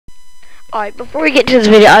Alright, before we get to this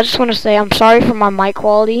video, I just want to say I'm sorry for my mic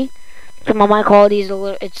quality. Because my mic quality is a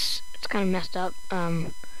little, it's kind of messed up.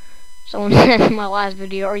 Someone said in my last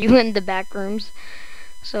video, are you in the back rooms?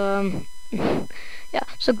 So, yeah.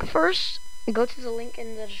 So first, go to the link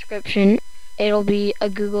in the description. It'll be a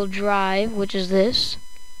Google Drive, which is this.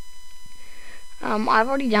 I've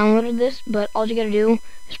already downloaded this, but all you gotta do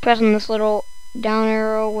is press on this little down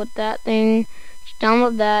arrow with that thing. Just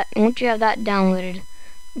download that, and once you have that downloaded,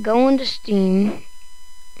 go into Steam.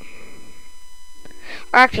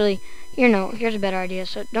 Or actually, here's a better idea.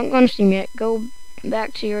 So don't go into Steam yet. Go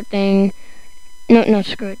back to your thing. No,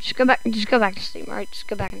 screw it. Just go back to Steam. Alright, just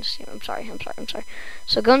go back into Steam. I'm sorry.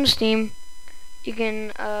 So go into Steam. You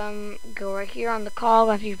can go right here on the cog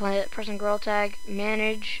after you play it. Press on Gorilla Tag,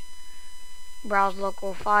 manage, browse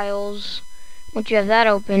local files. Once you have that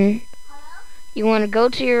open, you want to go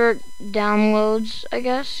to your downloads, I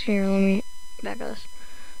guess. Here, let me back up this.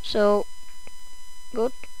 So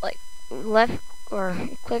go like left or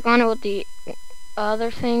click on it with the other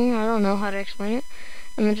thing. I don't know how to explain it.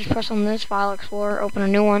 And then just press on this File Explorer, open a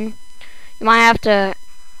new one. You might have to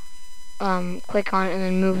click on it and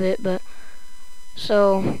then move it, but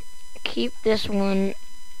so keep this one,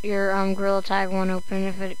 your Gorilla Tag one, open.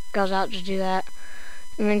 If it goes out, just do that.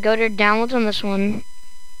 And then go to your downloads on this one,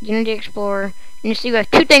 Unity Explorer, and you see we have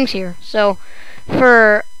two things here. So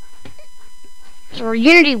for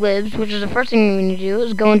Unity libs, which is the first thing we need to do,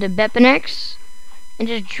 is go into Bepinex and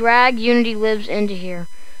just drag Unity libs into here.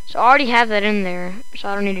 So I already have that in there, so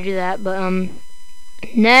I don't need to do that. But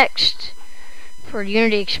next, for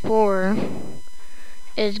Unity Explorer,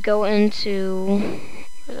 is go into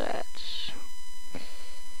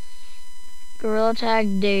Gorilla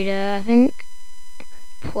Tag Data, I think,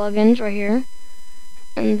 plugins right here,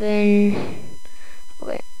 and then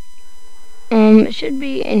it should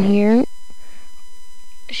be in here.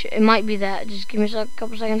 It might be that. Just give me a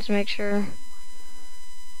couple seconds to make sure.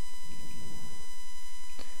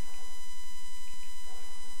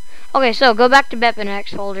 Okay, so go back to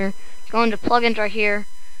Bepinex folder, go into plugins right here,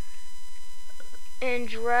 and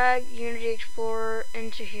drag Unity Explorer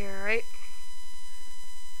into here, right?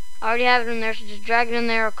 I already have it in there, so just drag it in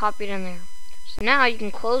there or copy it in there. So now you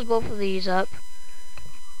can close both of these up,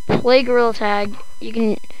 play Gorilla Tag. You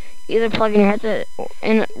can either plug in your headset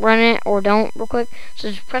and run it or don't real quick.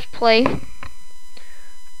 So just press play.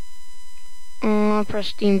 Press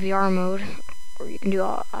Steam VR mode. Or you can do,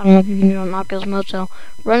 I don't know if you can do it on Oculus mode, so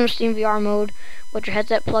run with Steam VR mode with your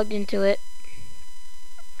headset plugged into it.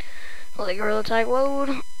 Let the Gorilla Tag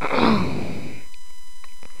load.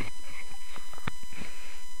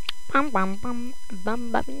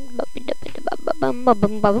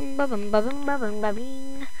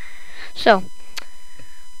 So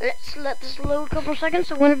let's let this load a couple seconds.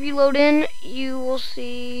 So whenever you load in, you will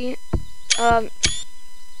see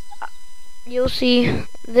you'll see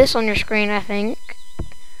this on your screen, I think.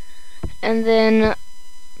 And then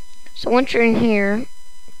so once you're in here,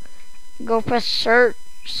 go press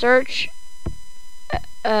search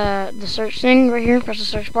the search thing right here. Press the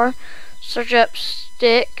search bar, search up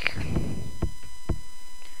stick,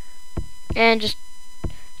 and just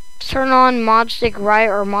turn on mod stick right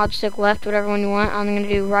or mod stick left, whatever one you want. I'm gonna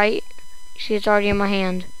do right. You see it's already in my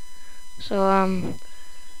hand. So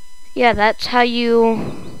yeah, that's how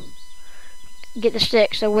you get the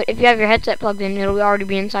stick. So if you have your headset plugged in, it'll already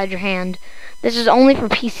be inside your hand. This is only for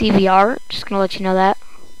PCVR. Just gonna let you know that.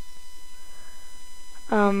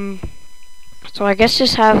 So I guess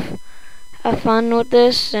just have fun with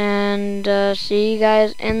this, and see you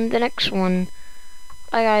guys in the next one.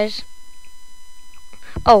 Bye, guys.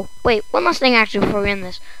 Oh, wait, one last thing actually before we end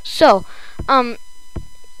this. So,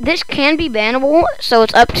 this can be bannable, so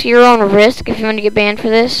it's up to your own risk if you want to get banned for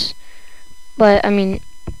this. But, I mean,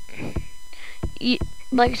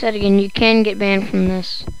 like I said again, you can get banned from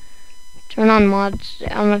this. Turn on mods.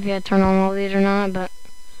 I don't know if you have to turn on all these or not, but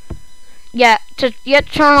yeah, you have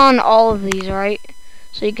to turn on all of these, right?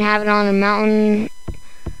 So you can have it on a mountain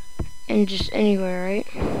and just anywhere, right?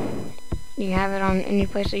 You can have it on any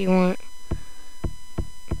place that you want.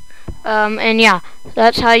 And yeah,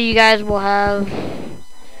 that's how you guys will have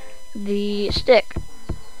the stick.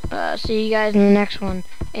 See you guys in the next one.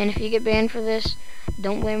 And if you get banned for this,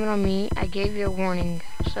 don't blame it on me. I gave you a warning.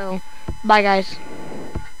 So, bye, guys.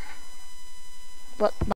 What?